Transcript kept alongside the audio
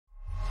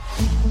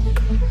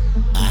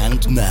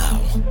And now,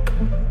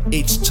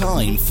 it's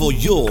time for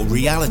your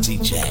reality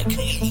check.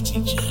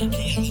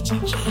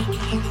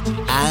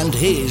 And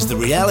here's the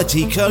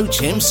reality coach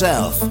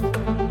himself,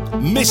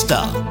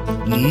 Mr.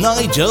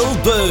 Nigel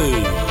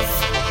Booth.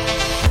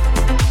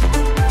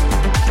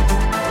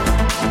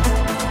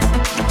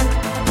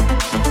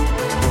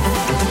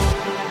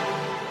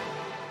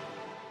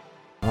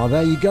 Oh,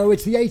 there you go.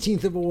 It's the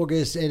 18th of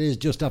August. It is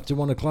just after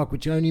 1 o'clock,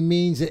 which only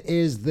means it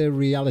is the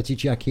reality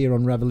check here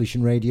on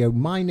Revolution Radio.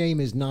 My name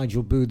is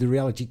Nigel Booth, the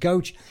reality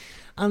coach.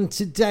 And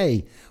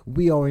today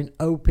we are in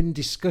open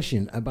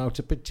discussion about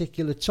a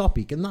particular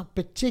topic. And that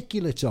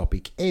particular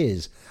topic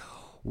is,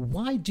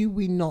 why do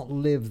we not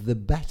live the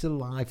better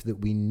life that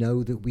we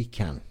know that we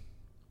can?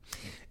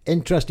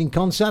 Interesting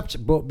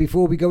concept. But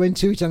before we go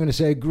into it, I'm going to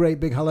say a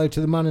great big hello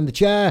to the man in the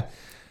chair.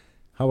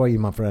 How are you,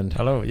 my friend?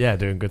 Hello. Yeah,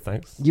 doing good,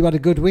 thanks. You had a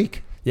good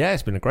week? Yeah,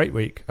 it's been a great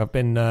week. I've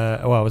been,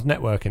 I was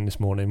networking this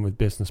morning with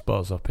Business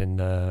Buzz up in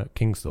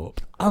Kingsthorpe.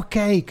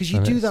 Okay, because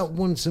you do that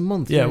once a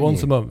month. Yeah,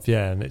 once a month.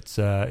 Yeah, and it's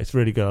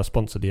really good. I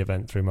sponsored the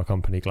event through my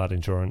company, Glad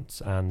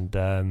Insurance, and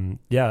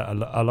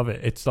I love it.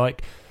 It's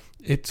like,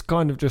 it's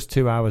kind of just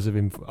 2 hours of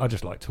info. I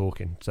just like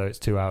talking, so it's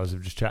 2 hours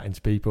of just chatting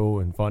to people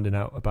and finding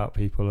out about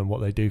people and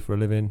what they do for a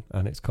living.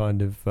 And it's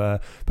kind of,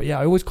 but yeah,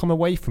 I always come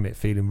away from it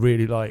feeling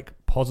really like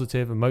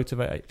positive and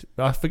motivated.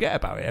 I forget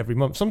about it every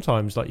month.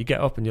 Sometimes, like, you get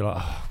up and you're like,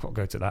 oh, I've got to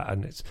go to that,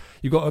 and it's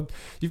you've got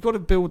to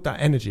build that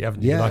energy,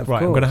 haven't you? Yeah, like, of right,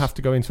 course. I'm going to have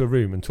to go into a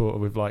room and talk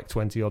with like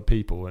 20 odd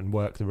people and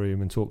work the room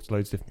and talk to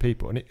loads of different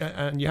people,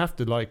 and you have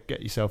to like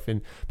get yourself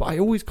in. But I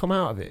always come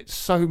out of it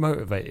so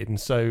motivated and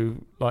so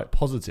like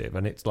positive,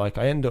 and it's like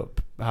I end up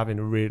having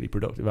a really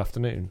productive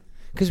afternoon.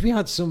 Because we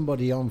had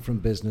somebody on from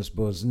Business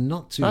Buzz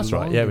not too long ago.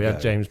 That's right, yeah, we had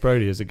James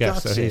Brody as a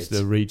guest. That's so he's it.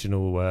 the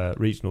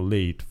regional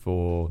lead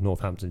for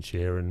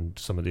Northamptonshire and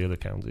some of the other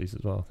counties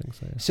as well, I think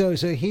so. Yeah.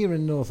 So here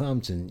in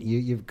Northampton,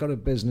 you've got a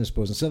Business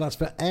Buzz, and so that's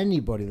for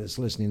anybody that's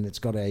listening that's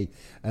got a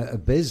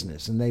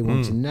business and they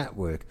want to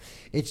network.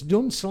 It's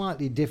done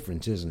slightly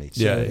different, isn't it?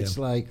 So it's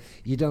like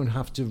you don't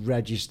have to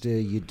register,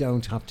 you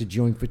don't have to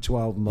join for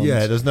 12 months.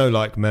 Yeah, there's no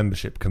like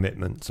membership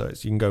commitment, so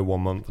you can go 1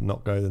 month and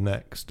not go the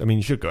next. I mean,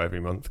 you should go every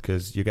month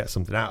because you get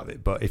something out of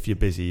it, but if you're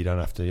busy, you don't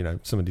have to.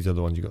 Some of these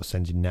other ones you've got to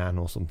send your nan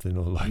or something,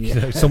 or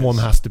like someone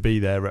has to be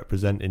there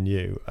representing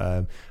you,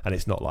 and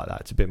it's not like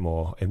that. It's a bit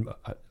more,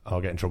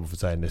 I'll get in trouble for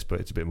saying this, but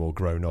it's a bit more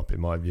grown up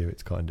in my view.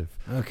 It's kind of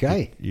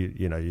okay.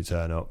 You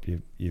turn up,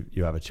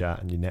 you have a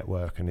chat and you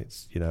network, and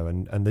it's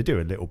and they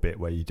do a little bit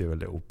where you do a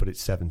little, but it's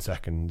 7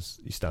 seconds.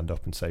 You stand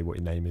up and say what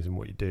your name is and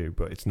what you do,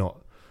 but it's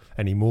not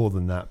any more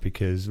than that,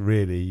 because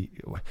really,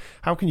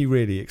 how can you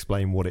really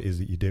explain what it is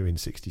that you do in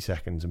 60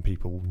 seconds and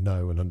people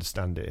know and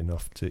understand it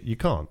enough to, you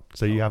can't.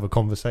 So you have a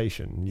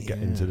conversation and you get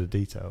into the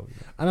detail.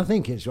 And I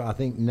think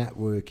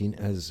networking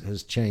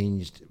has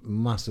changed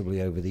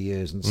massively over the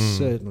years, and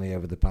certainly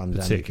over the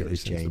pandemic. Particularly it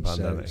has since changed.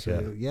 the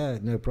pandemic, yeah,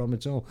 no problem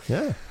at all.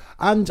 Yeah.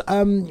 And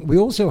we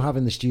also have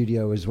in the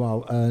studio as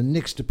well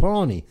Nick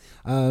Stoppani.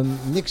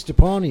 Nick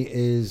Stoppani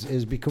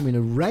is becoming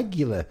a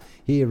regular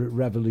here at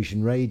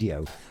Revolution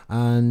Radio.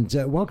 And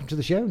welcome to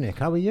the show, Nick.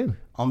 How are you?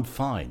 I'm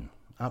fine.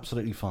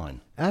 Absolutely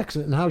fine.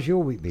 Excellent. And how's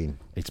your week been?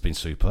 It's been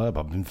superb.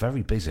 I've been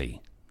very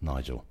busy,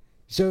 Nigel.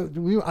 So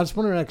I just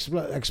want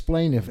to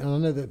explain and I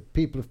know that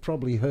people have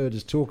probably heard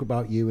us talk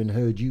about you and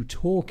heard you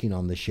talking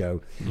on the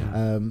show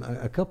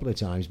a couple of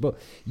times, but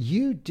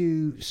you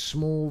do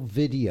small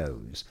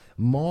videos,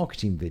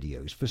 marketing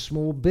videos for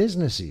small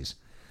businesses.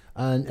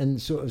 And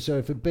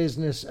so for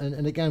business,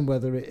 and again,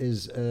 whether it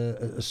is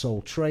a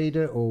sole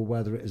trader or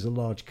whether it is a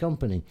large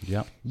company,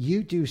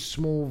 you do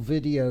small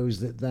videos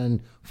that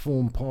then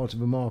form part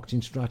of a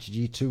marketing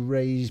strategy to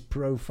raise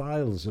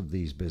profiles of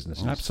these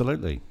businesses.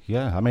 Absolutely,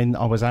 yeah. I mean,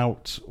 I was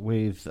out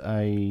with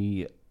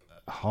a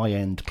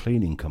high-end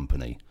cleaning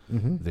company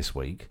this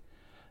week,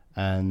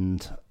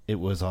 and it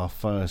was our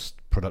first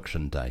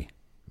production day.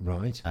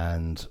 Right.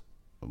 And,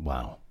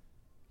 wow.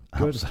 Good.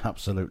 That was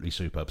absolutely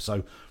superb.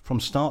 So from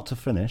start to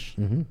finish,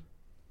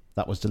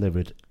 that was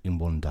delivered in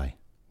 1 day.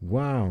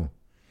 Wow.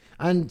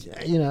 And,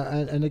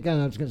 and again,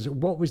 I was going to say,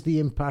 what was the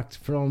impact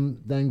from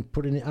then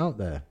putting it out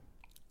there?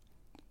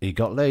 He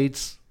got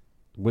leads,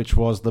 which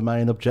was the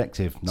main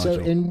objective, Nigel. So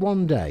in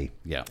 1 day,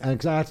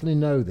 because I actually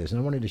know this, and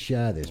I wanted to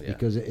share this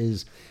because it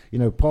is,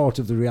 part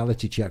of the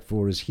reality check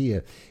for us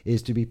here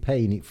is to be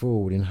paying it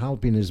forward and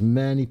helping as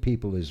many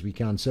people as we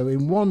can. So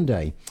in 1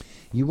 day,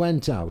 you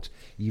went out,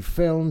 you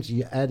filmed,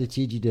 you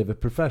edited, you did a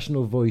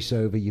professional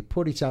voiceover, you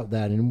put it out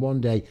there, and in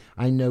 1 day,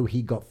 I know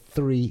he got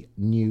 3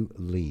 new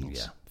leads.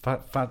 Yeah.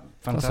 Fantastic.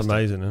 That's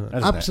amazing, isn't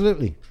it?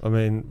 Absolutely. I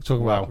mean,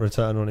 talking about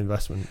return on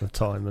investment of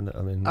time, and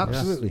I mean,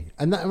 absolutely.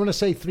 And when I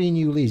say 3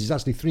 new leads, it's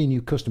actually 3 new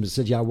customers that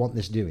said, "Yeah, I want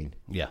this doing."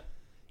 Yeah.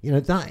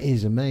 That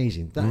is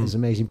amazing. That is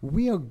amazing.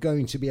 We are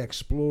going to be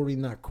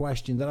exploring that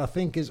question that I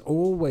think has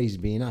always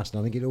been asked,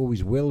 and I think it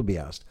always will be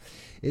asked,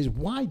 is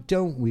why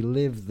don't we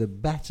live the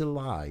better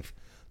life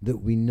that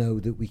we know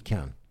that we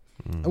can?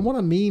 And what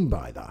I mean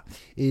by that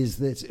is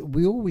that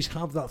we always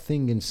have that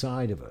thing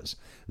inside of us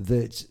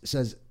that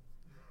says,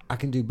 I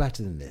can do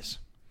better than this.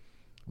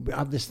 we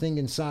have this thing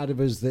inside of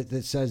us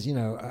that says, you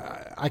know,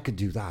 I could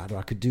do that or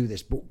I could do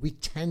this, but we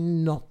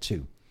tend not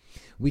to.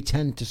 We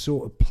tend to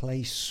sort of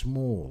play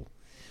small.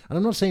 And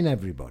I'm not saying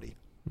everybody,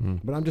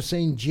 but I'm just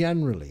saying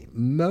generally,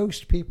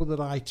 most people that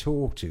I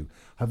talk to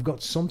have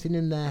got something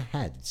in their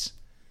heads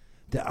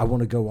that I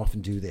want to go off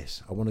and do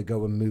this. I want to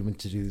go and move and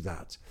to do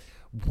that.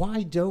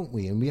 Why don't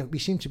we? And we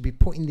seem to be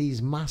putting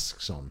these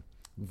masks on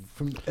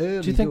from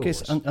early. Do you think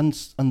doors.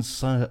 it's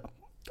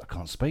I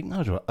can't speak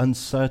now.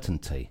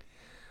 Uncertainty.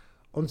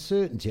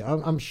 Uncertainty.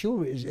 I'm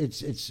sure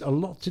it's a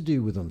lot to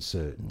do with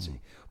uncertainty.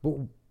 But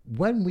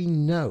when we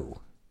know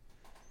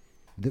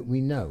that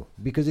we know,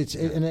 because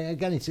and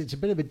again it's a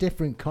bit of a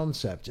different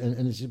concept,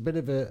 and it's a bit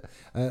of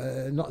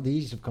a not the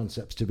easiest of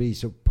concepts to be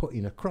so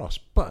putting across.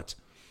 But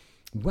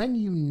when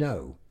you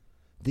know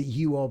that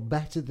you are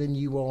better than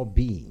you are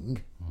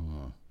being,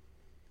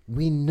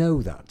 we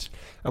know that.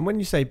 And when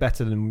you say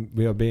better than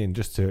we are being,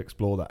 just to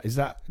explore that, is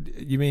that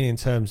you mean in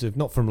terms of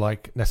not from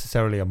like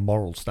necessarily a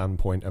moral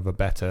standpoint of a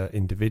better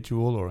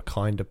individual or a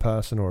kinder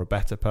person or a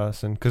better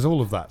person? Because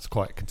all of that's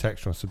quite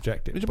contextual and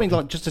subjective. What do you mean,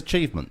 like just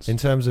achievements? In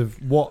terms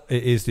of what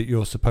it is that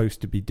you're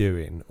supposed to be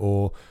doing,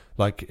 or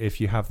like if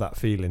you have that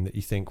feeling that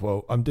you think,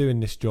 well, I'm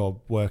doing this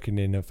job, working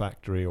in a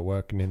factory or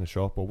working in a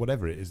shop or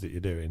whatever it is that you're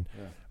doing,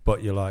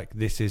 but you're like,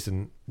 this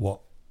isn't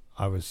what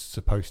I was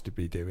supposed to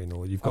be doing,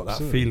 or you've got that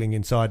feeling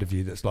inside of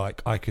you that's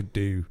like, I could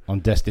do. I'm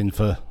destined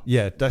for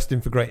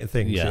greater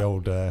things. Yeah. The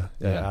old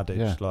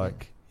adage,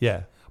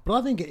 But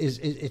I think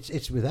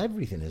it's with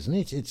everything, isn't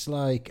it? It's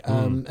like,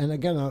 and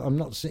again, I'm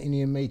not sitting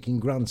here making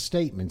grand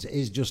statements. It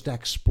is just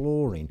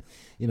exploring.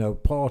 You know,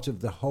 part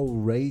of the whole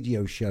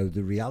radio show,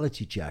 the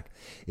reality check,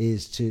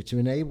 is to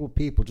enable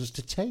people just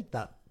to take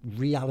that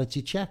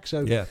reality check.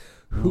 So,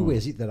 who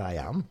is it that I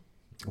am?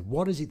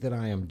 What is it that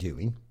I am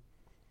doing?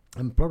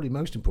 And probably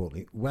most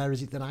importantly, where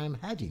is it that I am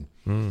heading?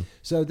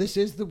 So this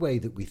is the way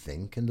that we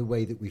think and the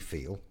way that we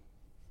feel,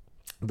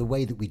 the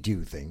way that we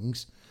do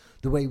things,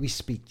 the way we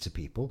speak to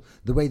people,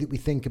 the way that we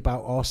think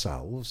about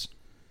ourselves.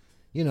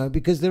 You know,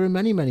 because there are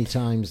many, many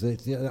times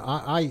that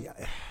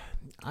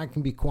I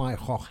can be quite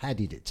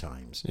hot-headed at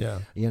times. Yeah.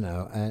 You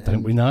know,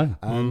 don't we know?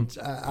 And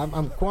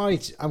I'm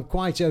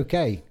quite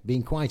okay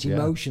being quite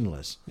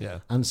emotionless.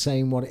 Yeah. And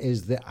saying what it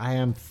is that I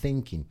am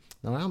thinking.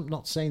 Now, I'm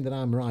not saying that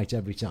I'm right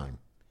every time.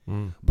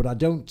 But I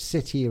don't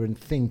sit here and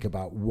think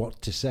about what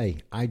to say.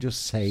 I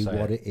just say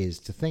what it is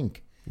to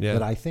think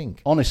that I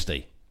think.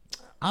 Honesty.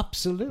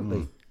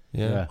 Absolutely.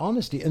 Yeah.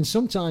 Honesty. And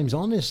sometimes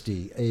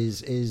honesty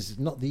is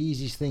not the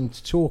easiest thing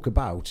to talk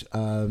about,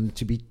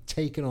 to be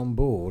taken on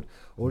board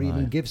or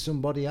even give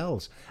somebody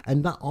else.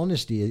 And that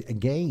honesty,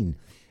 again,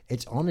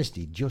 it's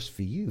honesty just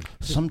for you.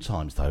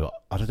 Sometimes, though,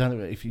 I don't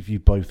know if you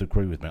both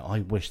agree with me, I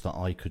wish that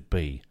I could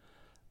be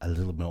a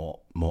little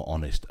more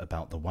honest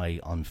about the way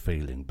I'm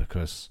feeling,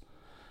 because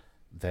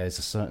there's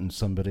a certain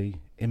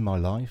somebody in my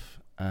life,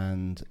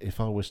 and if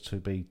I was to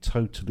be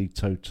totally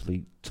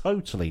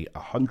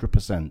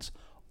 100%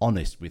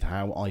 honest with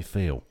how I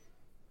feel,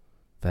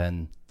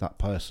 then that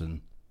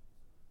person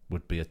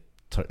would be a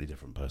totally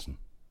different person.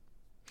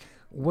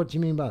 What do you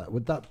mean by that?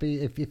 Would that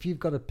be if you've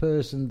got a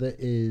person that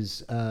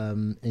is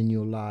in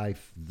your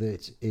life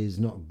that is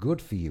not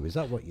good for you? Is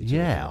that what you're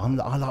talking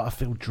about? I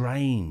feel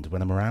drained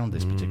when I'm around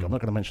this particular. I'm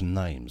not going to mention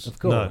names. Of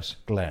course.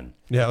 No. Glenn.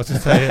 Yeah, I was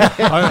going to say,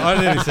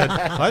 I nearly said,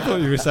 I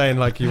thought you were saying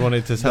like you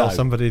wanted to tell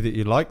somebody that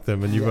you liked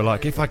them, and you were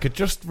like, if I could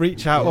just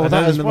reach out. Well, and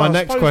then my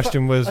next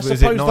question was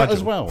it Nigel? I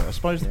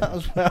suppose that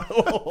as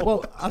well.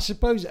 Well, I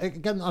suppose,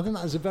 again, I think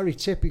that is a very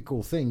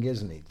typical thing,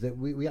 isn't it? That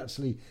we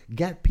actually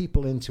get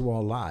people into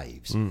our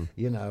lives,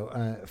 you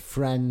know,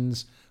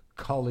 friends,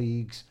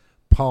 colleagues,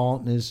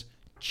 partners,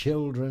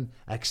 children,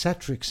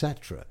 etc.,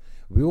 etc.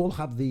 We all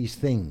have these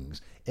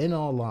things in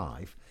our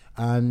life,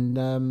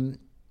 and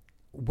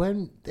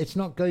when it's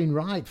not going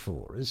right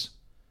for us,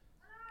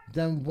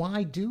 then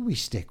why do we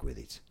stick with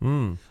it?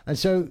 And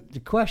so the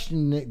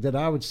question, Nick, that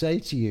I would say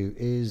to you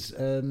is,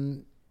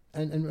 and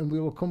we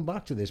will come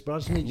back to this, but I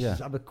just need you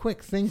to have a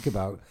quick think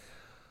about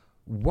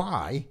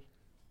why,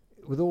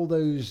 with all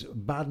those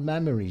bad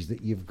memories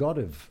that you've got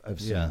of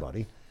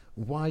somebody,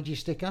 why do you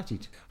stick at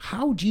it?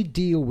 How do you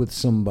deal with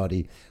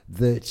somebody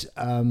that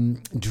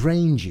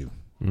drains you?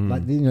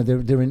 Like, you know,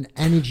 they're an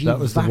energy That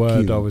was vacuum. the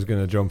word I was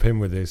going to jump in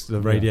with, is the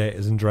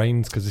radiators and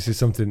drains, because this is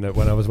something that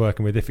when I was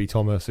working with Iffy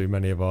Thomas, who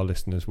many of our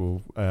listeners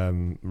will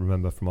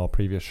remember from our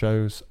previous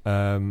shows,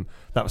 that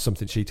was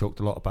something she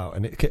talked a lot about.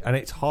 And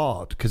it's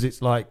hard, because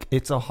it's like,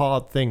 it's a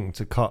hard thing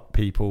to cut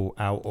people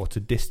out or to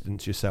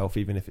distance yourself,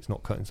 even if it's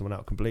not cutting someone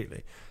out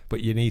completely.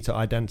 But you need to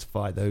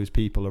identify those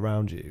people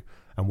around you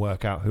and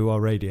work out who are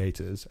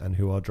radiators and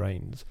who are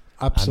drains.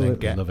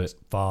 Absolutely. And then get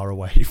far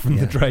away from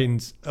the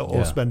drains,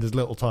 or spend as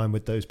little time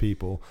with those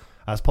people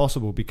as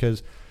possible,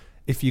 because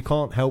if you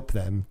can't help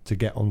them to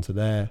get onto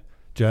their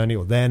journey,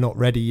 or they're not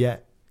ready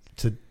yet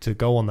to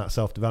go on that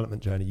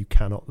self-development journey, you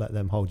cannot let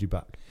them hold you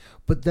back.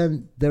 But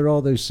then there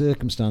are those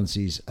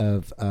circumstances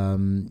of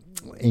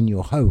in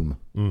your home.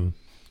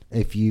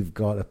 If you've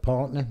got a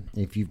partner,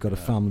 if you've got a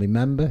family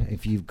member,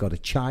 if you've got a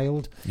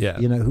child,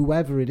 you know,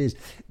 whoever it is,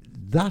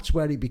 that's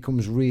where it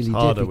becomes really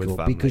harder with difficult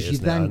family, because you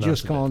isn't it? I then know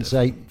just it's a bit can't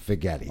say,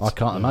 forget it. I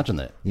can't imagine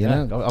it. You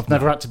know? I've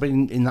never had to be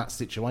in that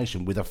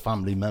situation with a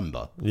family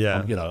member.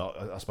 Yeah.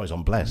 I suppose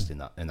I'm blessed in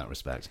that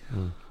respect.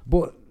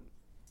 But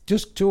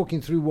just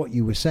talking through what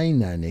you were saying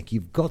there, Nick,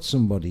 you've got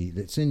somebody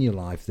that's in your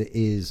life that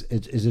is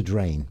a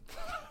drain.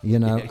 You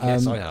know,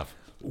 Yes, I have.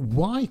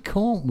 Why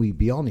can't we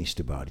be honest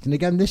about it? And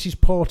again, this is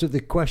part of the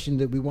question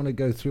that we want to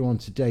go through on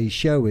today's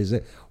show, is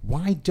that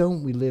why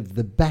don't we live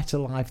the better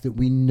life that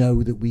we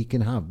know that we can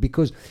have?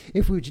 Because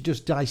if we were to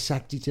just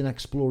dissect it and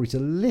explore it a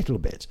little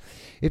bit,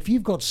 if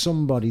you've got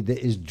somebody that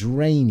is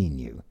draining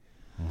you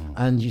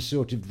and you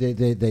sort of,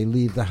 they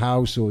leave the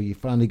house or you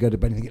finally go to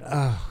bed and think,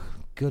 oh,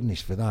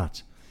 goodness for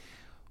that.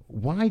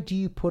 Why do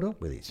you put up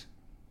with it?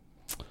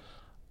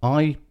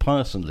 I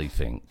personally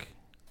think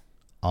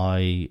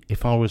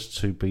if I was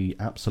to be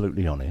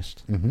absolutely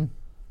honest,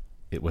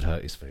 it would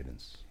hurt his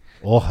feelings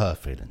or her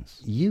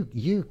feelings.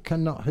 You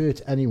cannot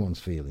hurt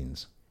anyone's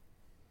feelings.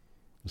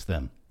 It's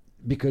them.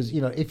 Because,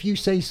 if you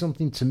say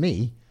something to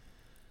me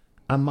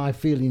and my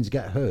feelings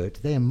get hurt,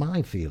 they're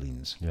my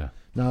feelings. Yeah.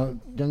 Now,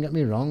 don't get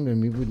me wrong,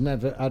 and we would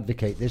never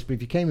advocate this, but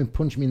if you came and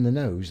punched me in the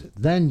nose,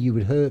 then you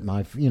would hurt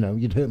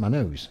you'd hurt my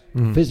nose.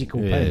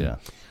 Physical pain. Yeah.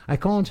 I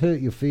can't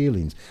hurt your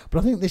feelings. But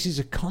I think this is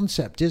a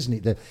concept, isn't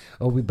it? That,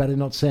 we better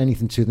not say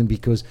anything to them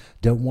because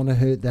don't want to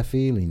hurt their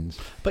feelings.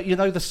 But you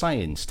know the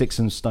saying, sticks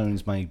and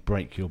stones may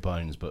break your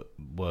bones, but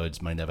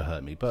words may never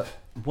hurt me. But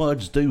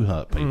words do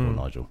hurt people,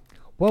 Nigel.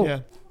 Well, Yeah.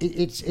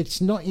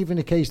 it's not even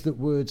a case that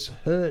words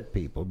hurt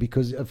people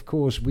because, of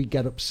course, we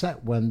get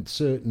upset when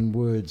certain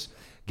words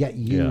get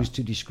used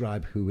to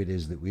describe who it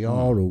is that we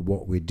are or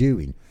what we're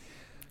doing.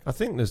 I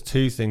think there's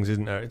two things,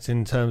 isn't there? It's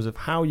in terms of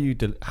how you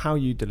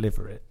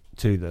deliver it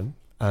to them,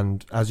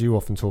 and as you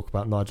often talk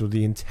about, Nigel,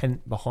 the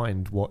intent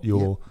behind what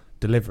you're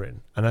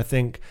delivering. And I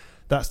think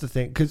that's the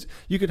thing, because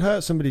you could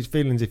hurt somebody's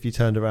feelings if you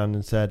turned around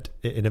and said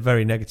it in a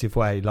very negative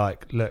way,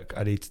 like, "Look,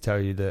 I need to tell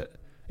you that."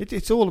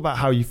 It's all about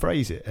how you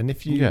phrase it, and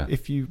if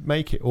you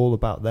make it all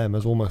about them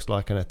as almost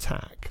like an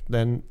attack,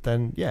 then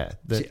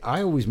See,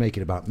 I always make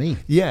it about me.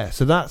 Yeah,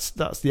 so that's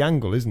the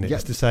angle, isn't it? Yeah.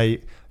 It's to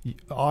say,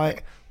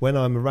 when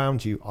I'm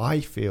around you,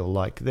 I feel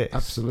like this,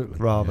 Absolutely.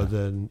 rather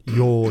than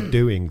you're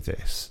doing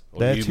this.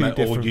 They're two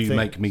different things.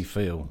 Make me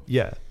feel.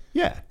 Yeah,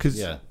 because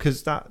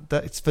that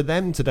it's for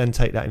them to then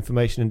take that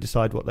information and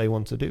decide what they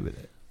want to do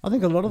with it. I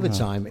think a lot of the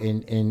time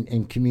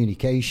in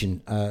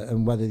communication,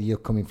 and whether you're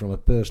coming from a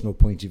personal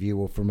point of view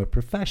or from a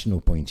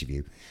professional point of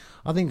view,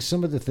 I think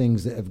some of the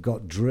things that have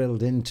got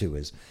drilled into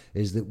us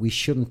is that we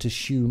shouldn't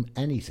assume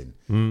anything,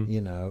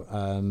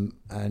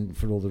 and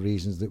for all the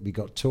reasons that we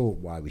got taught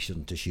why we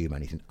shouldn't assume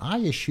anything. I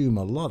assume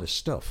a lot of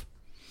stuff.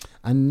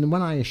 And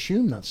when I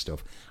assume that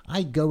stuff,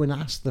 I go and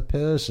ask the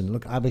person,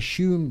 look, I've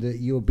assumed that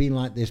you're being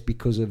like this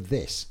because of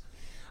this.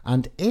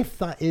 And if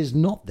that is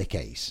not the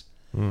case,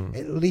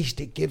 at least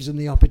it gives them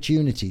the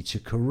opportunity to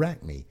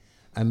correct me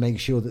and make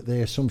sure that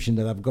the assumption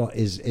that I've got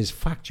is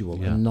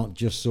factual and not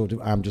just sort of,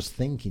 I'm just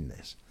thinking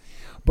this.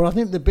 But I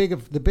think the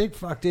big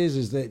fact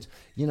is that,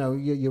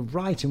 you're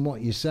right in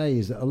what you say,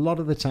 is that a lot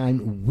of the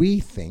time we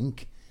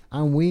think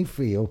and we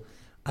feel,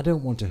 I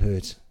don't want to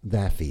hurt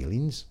their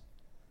feelings.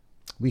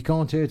 We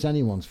can't hurt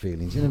anyone's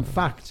feelings. And in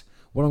fact,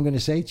 what I'm going to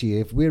say to you,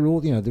 if we're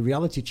all, the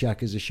Reality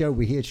Check is a show,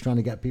 we're here trying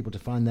to get people to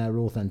find their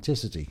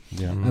authenticity.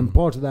 Yeah. And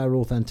part of their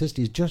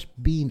authenticity is just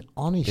being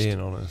honest. Being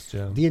honest,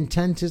 yeah. The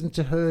intent isn't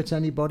to hurt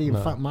anybody.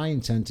 In fact, my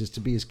intent is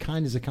to be as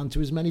kind as I can to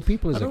as many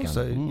people as I can.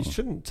 Also, you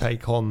shouldn't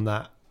take on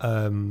that.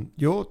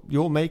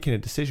 You're making a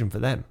decision for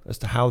them as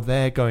to how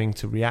they're going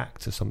to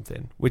react to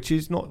something, which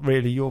is not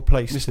really your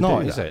place to do. It's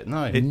not, is that. it?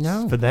 No.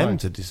 It's for them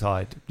to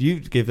decide. You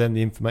give them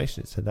the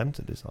information. It's for them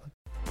to decide.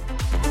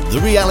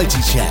 The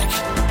Reality Check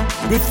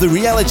with the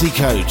reality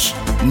coach,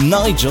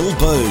 Nigel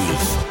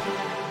Booth.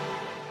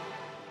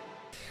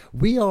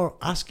 We are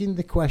asking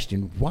the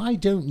question, why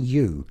don't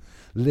you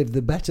live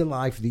the better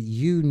life that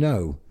you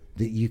know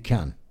that you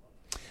can?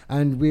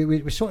 And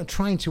we're sort of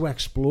trying to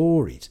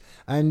explore it.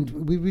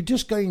 And we were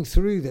just going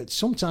through that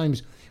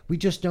sometimes we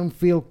just don't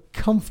feel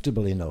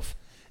comfortable enough,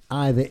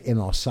 either in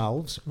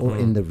ourselves or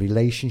in the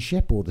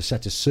relationship or the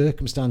set of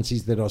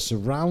circumstances that are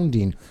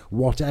surrounding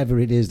whatever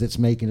it is that's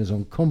making us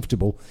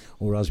uncomfortable,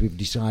 or as we've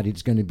decided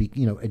it's going to be,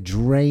 a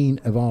drain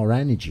of our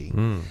energy.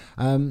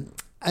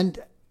 And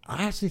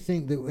I actually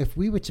think that if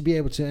we were to be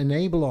able to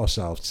enable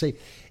ourselves to say,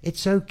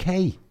 it's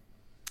okay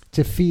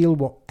to feel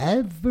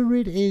whatever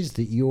it is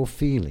that you're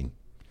feeling,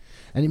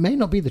 and it may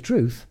not be the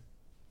truth.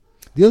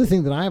 The other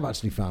thing that I have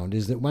actually found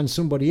is that when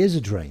somebody is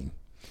a drain,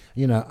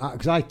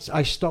 because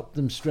I stop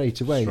them straight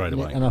away,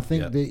 and I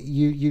think that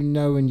you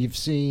know, and you've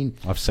seen.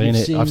 I've seen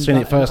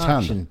it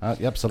firsthand.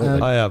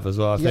 Absolutely, I have as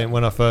well. I think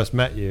when I first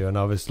met you, and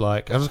I was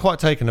quite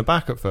taken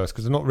aback at first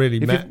because I've not really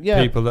met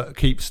people that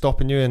keep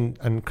stopping you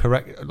and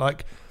correct,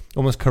 like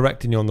almost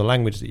correcting you on the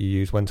language that you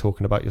use when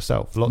talking about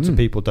yourself. Lots of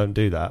people don't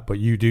do that, but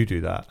you do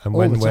that, and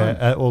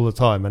all the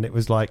time. And it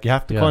was like you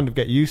have to kind of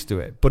get used to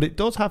it, but it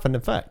does have an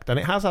effect, and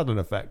it has had an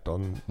effect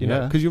on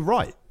because you're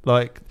right,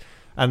 like.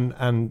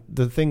 And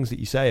the things that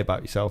you say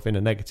about yourself in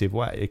a negative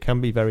way, it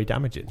can be very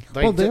damaging.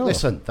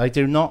 Listen, they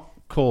do not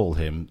call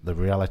him the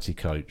reality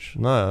coach.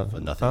 No, for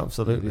nothing.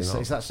 Absolutely It's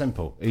not. that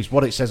simple. It's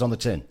what it says on the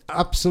tin.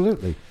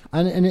 Absolutely,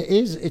 and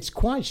it's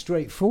quite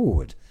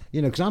straightforward.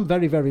 Because I'm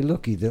very, very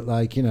lucky that,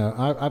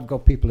 I've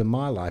got people in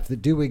my life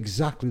that do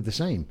exactly the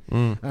same.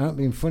 I'm not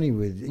being funny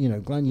with,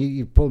 Glenn,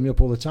 you pull me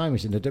up all the time. You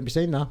said, no, don't be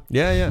saying that.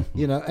 Yeah.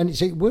 And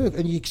it works.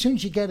 And as soon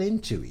as you get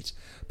into it,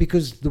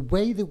 because the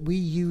way that we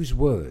use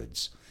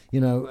words,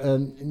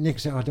 Nick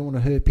said, I don't want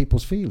to hurt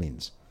people's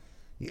feelings.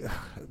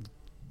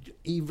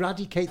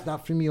 Eradicate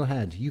that from your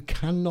head. You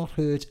cannot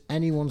hurt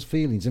anyone's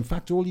feelings. In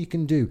fact, all you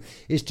can do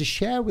is to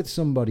share with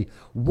somebody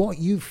what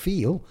you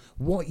feel,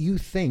 what you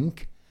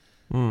think,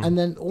 and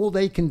then all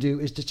they can do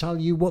is to tell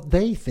you what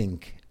they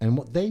think and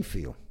what they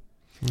feel.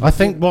 I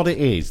think what it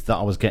is that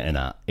I was getting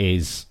at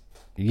is,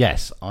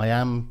 yes, I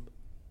am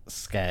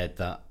scared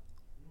that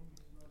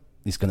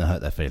it's going to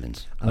hurt their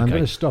feelings. And I'm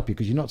going to stop you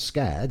because you're not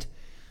scared.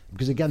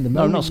 Because again, the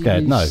moment I'm not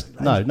scared.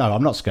 No,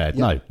 I'm not scared.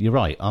 Yeah. No, you're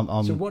right.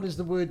 I'm so what is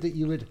the word that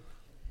you would...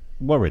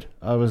 worried.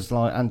 I was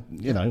like,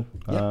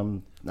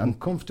 and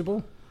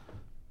uncomfortable.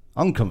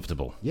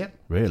 Uncomfortable. Yep.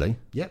 Really.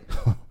 Yep.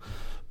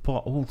 But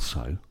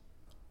also,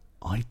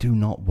 I do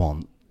not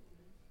want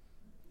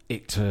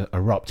it to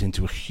erupt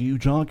into a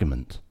huge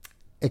argument.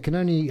 It can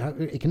only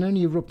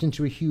erupt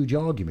into a huge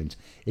argument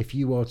if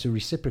you are to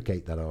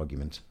reciprocate that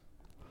argument.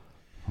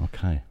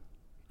 Okay.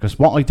 Because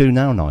what I do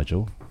now,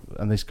 Nigel,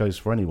 and this goes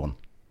for anyone,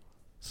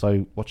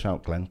 so watch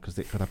out, Glenn, because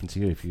it could happen to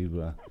you if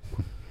you,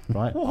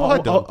 right?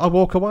 I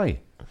walk away.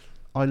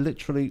 I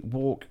literally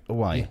walk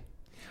away. Yeah.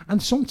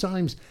 And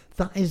sometimes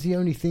that is the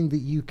only thing that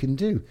you can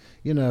do.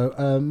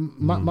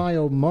 My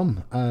old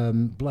mum,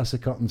 bless her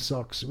cotton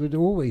socks, would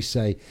always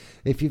say,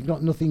 if you've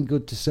got nothing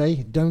good to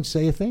say, don't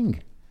say a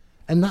thing.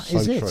 And that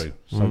is it.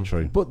 So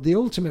true. But the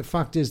ultimate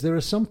fact is there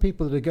are some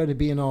people that are going to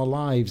be in our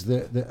lives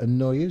that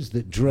annoy us,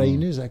 that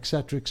drain us,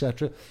 etc.,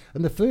 etc.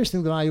 And the first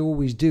thing that I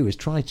always do is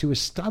try to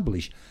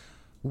establish,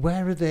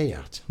 where are they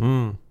at?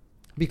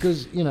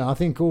 Because, I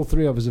think all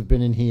three of us have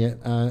been in here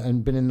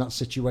and been in that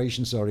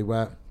situation,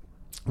 where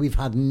we've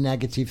had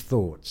negative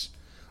thoughts,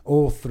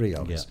 all three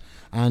of us.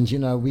 And,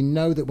 we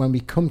know that when we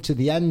come to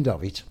the end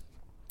of it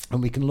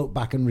and we can look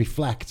back and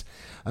reflect,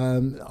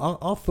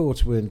 our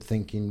thoughts weren't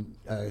thinking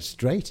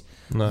straight.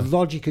 No.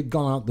 Logic had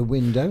gone out the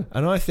window.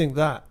 And I think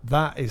that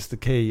is the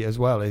key as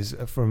well, is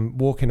from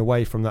walking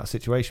away from that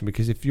situation.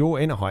 Because if you're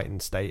in a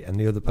heightened state and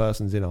the other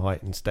person's in a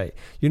heightened state,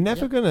 you're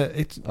never gonna.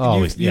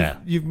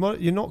 You've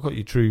not got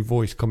your true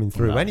voice coming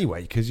through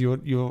anyway, because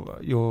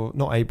you're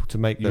not able to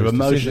make your those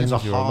emotions decisions.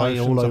 Are high,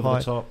 all over the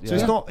top.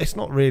 So it's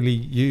not really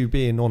you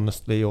being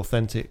honestly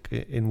authentic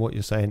in what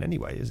you're saying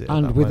anyway, is it?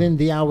 And within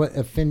the hour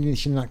of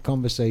finishing that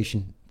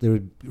conversation, there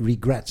are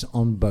regrets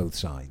on both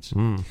sides.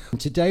 And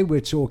today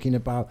we're talking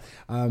about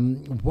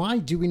why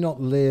do we not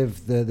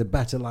live the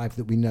better life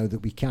that we know that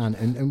we can?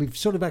 And we've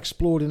sort of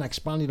explored and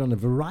expanded on a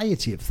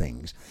variety of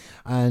things.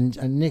 And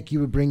Nick,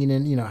 you were bringing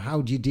in,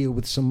 how do you deal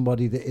with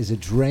somebody that is a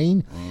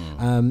drain?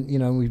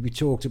 We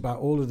talked about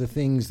all of the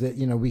things that,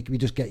 we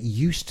just get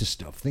used to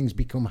stuff. Things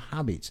become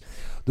habits.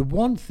 The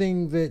one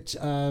thing that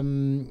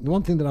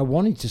I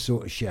wanted to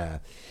sort of share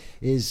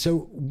is,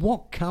 so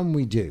what can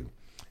we do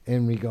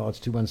in regards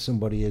to when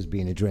somebody is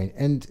being a drain?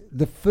 And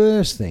the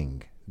first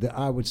thing that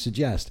I would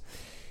suggest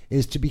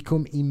is to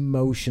become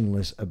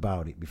emotionless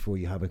about it before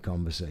you have a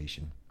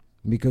conversation.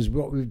 Because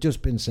what we've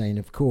just been saying,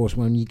 of course,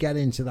 when you get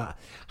into that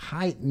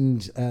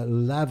heightened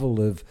level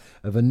of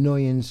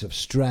annoyance, of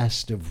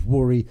stress, of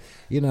worry,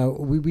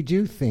 we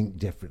do think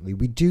differently.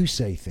 We do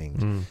say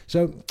things.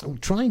 So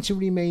trying to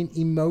remain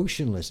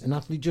emotionless and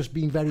actually just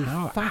being very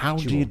factual. How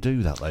do you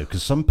do that, though?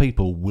 Because some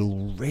people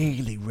will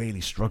really, really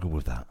struggle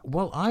with that.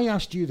 Well, I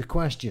asked you the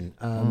question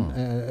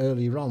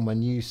earlier on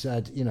when you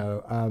said,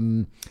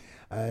 and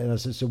I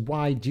said, so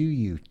why do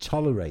you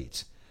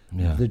tolerate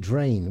the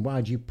drain? Why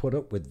do you put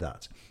up with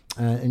that?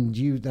 And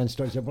you then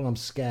started to say, well, I'm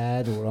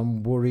scared or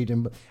I'm worried.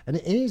 And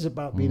it is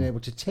about being able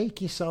to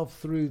take yourself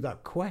through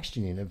that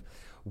questioning of,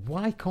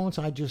 why can't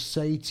I just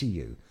say to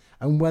you?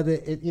 And whether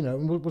it,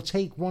 and we'll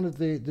take one of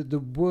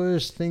the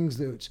worst things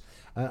that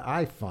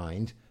I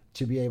find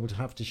to be able to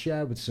have to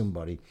share with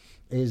somebody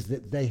is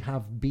that they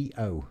have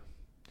BO.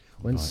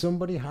 When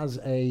somebody has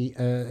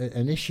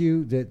an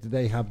issue that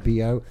they have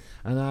BO,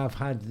 and I've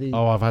had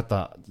I've had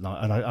that,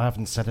 and I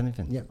haven't said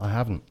anything. Yeah. I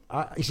haven't.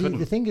 You see,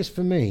 the thing is,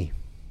 for me,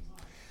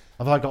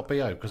 have I got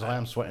BO? Because I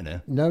am sweating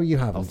here. No, you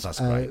haven't. Oh, that's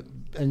great.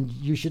 And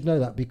you should know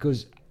that,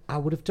 because I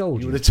would have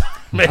told you. You would have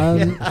told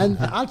me. And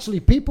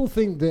actually, people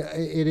think that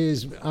it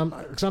is,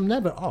 because I'm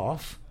never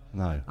off.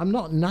 No, I'm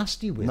not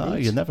nasty with it. No,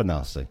 you're never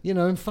nasty.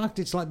 In fact,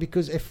 it's like,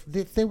 because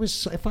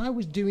if I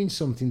was doing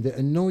something that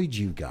annoyed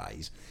you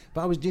guys, if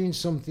I was doing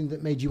something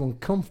that made you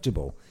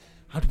uncomfortable,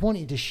 I'd want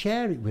you to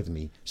share it with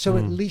me. So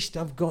at least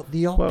I've got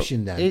the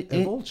option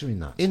of altering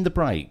that. In the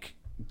break,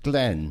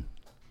 Glenn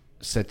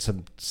said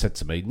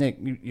to me, Nick,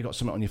 you got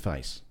something on your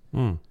face.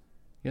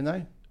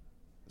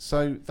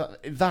 So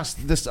that's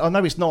this. I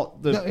know it's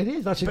not the. No, it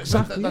is. That's but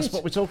exactly that's it.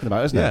 what we're talking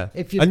about, isn't Yeah, it?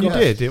 If you've and you got-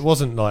 did. It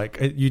wasn't like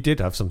you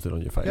did have something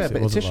on your face. Yeah, a It bit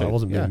of wasn't. tissue. I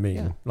wasn't being Yeah. mean.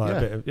 Yeah. Like Yeah.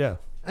 a bit. Of, yeah.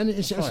 And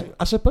it's, Right.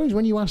 I suppose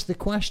when you ask the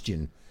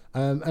question,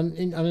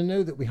 and I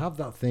know that we have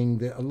that thing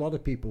that a lot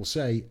of people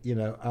say,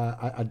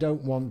 I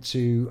don't want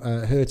to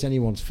hurt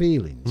anyone's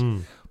feelings,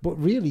 but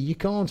really you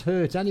can't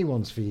hurt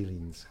anyone's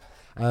feelings.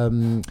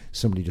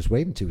 Somebody just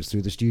waving to us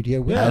through the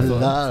studio. Yeah, I Hello.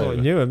 thought I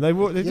knew him. They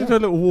did a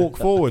little walk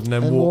forward and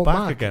then And walk walk back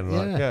back, again.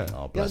 Like, yeah. yeah.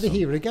 Oh, Yeah, bless they're them.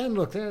 here again.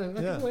 Look, there,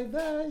 Yeah.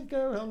 there you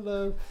go.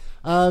 Hello.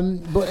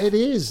 But it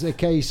is a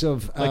case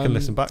of They can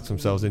listen back to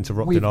themselves we've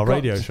interrupting our got-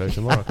 radio show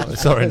tomorrow. can't they?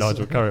 Sorry,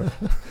 Nigel, carry on.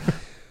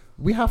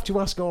 we have to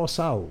ask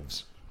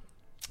ourselves,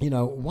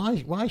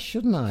 why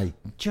shouldn't I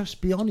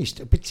just be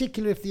honest?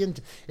 Particularly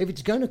if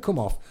it's going to come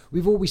off.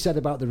 We've always said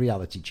about the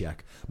reality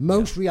check.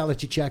 Most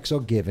reality checks are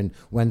given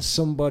when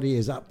somebody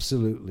is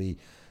absolutely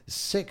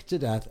sick to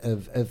death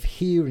of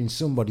hearing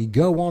somebody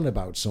go on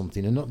about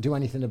something and not do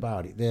anything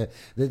about it.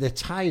 They're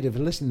tired of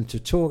listening to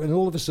talk, and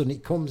all of a sudden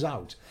it comes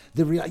out.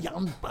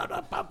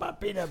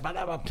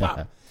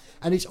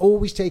 And it's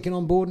always taken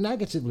on board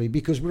negatively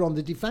because we're on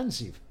the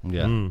defensive.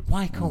 Yeah.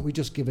 Why can't we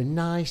just give a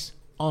nice,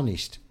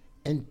 honest,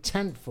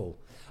 intentful,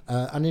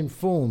 and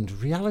informed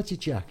reality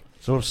check?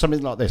 So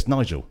something like this,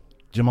 Nigel.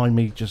 Do you mind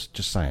me just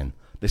saying?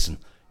 Listen,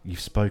 you've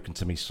spoken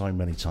to me so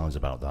many times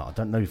about that. I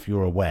don't know if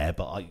you're aware,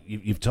 but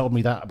you've told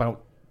me that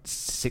about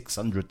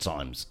 600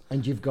 times.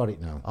 And you've got it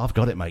now. I've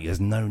got it, mate.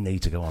 There's no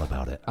need to go on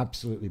about it.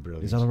 Absolutely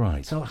brilliant. Is that all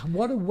right? So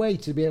what a way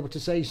to be able to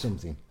say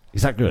something.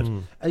 Is that good?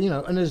 And,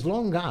 and as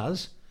long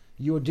as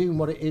you're doing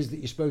what it is that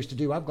you're supposed to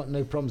do, I've got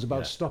no problems about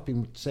Yeah.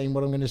 stopping saying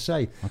what I'm going to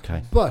say.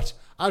 Okay. But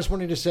I just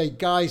wanted to say,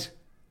 guys,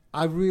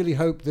 I really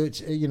hope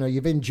that,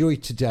 you've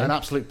enjoyed today. An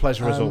absolute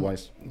pleasure as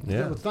always.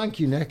 Yeah. Well, thank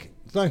you, Nick.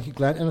 Thank you,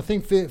 Glenn. And I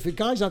think for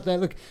guys out there,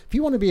 look, if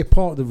you want to be a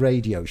part of the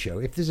radio show,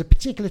 if there's a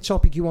particular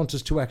topic you want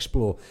us to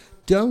explore,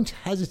 don't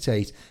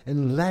hesitate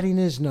in letting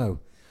us know.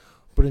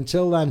 But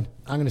until then,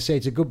 I'm going to say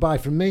it's a goodbye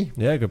from me.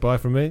 Yeah, goodbye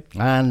from me.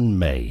 And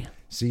me.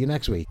 See you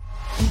next week.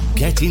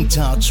 Get in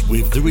touch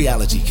with the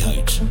Reality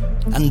Coach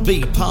and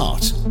be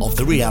part of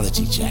the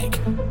reality check.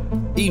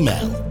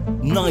 Email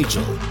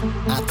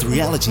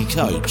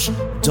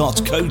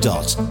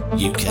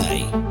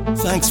nigel@therealitycoach.co.uk.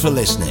 Thanks for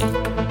listening.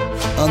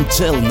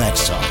 Until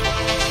next time.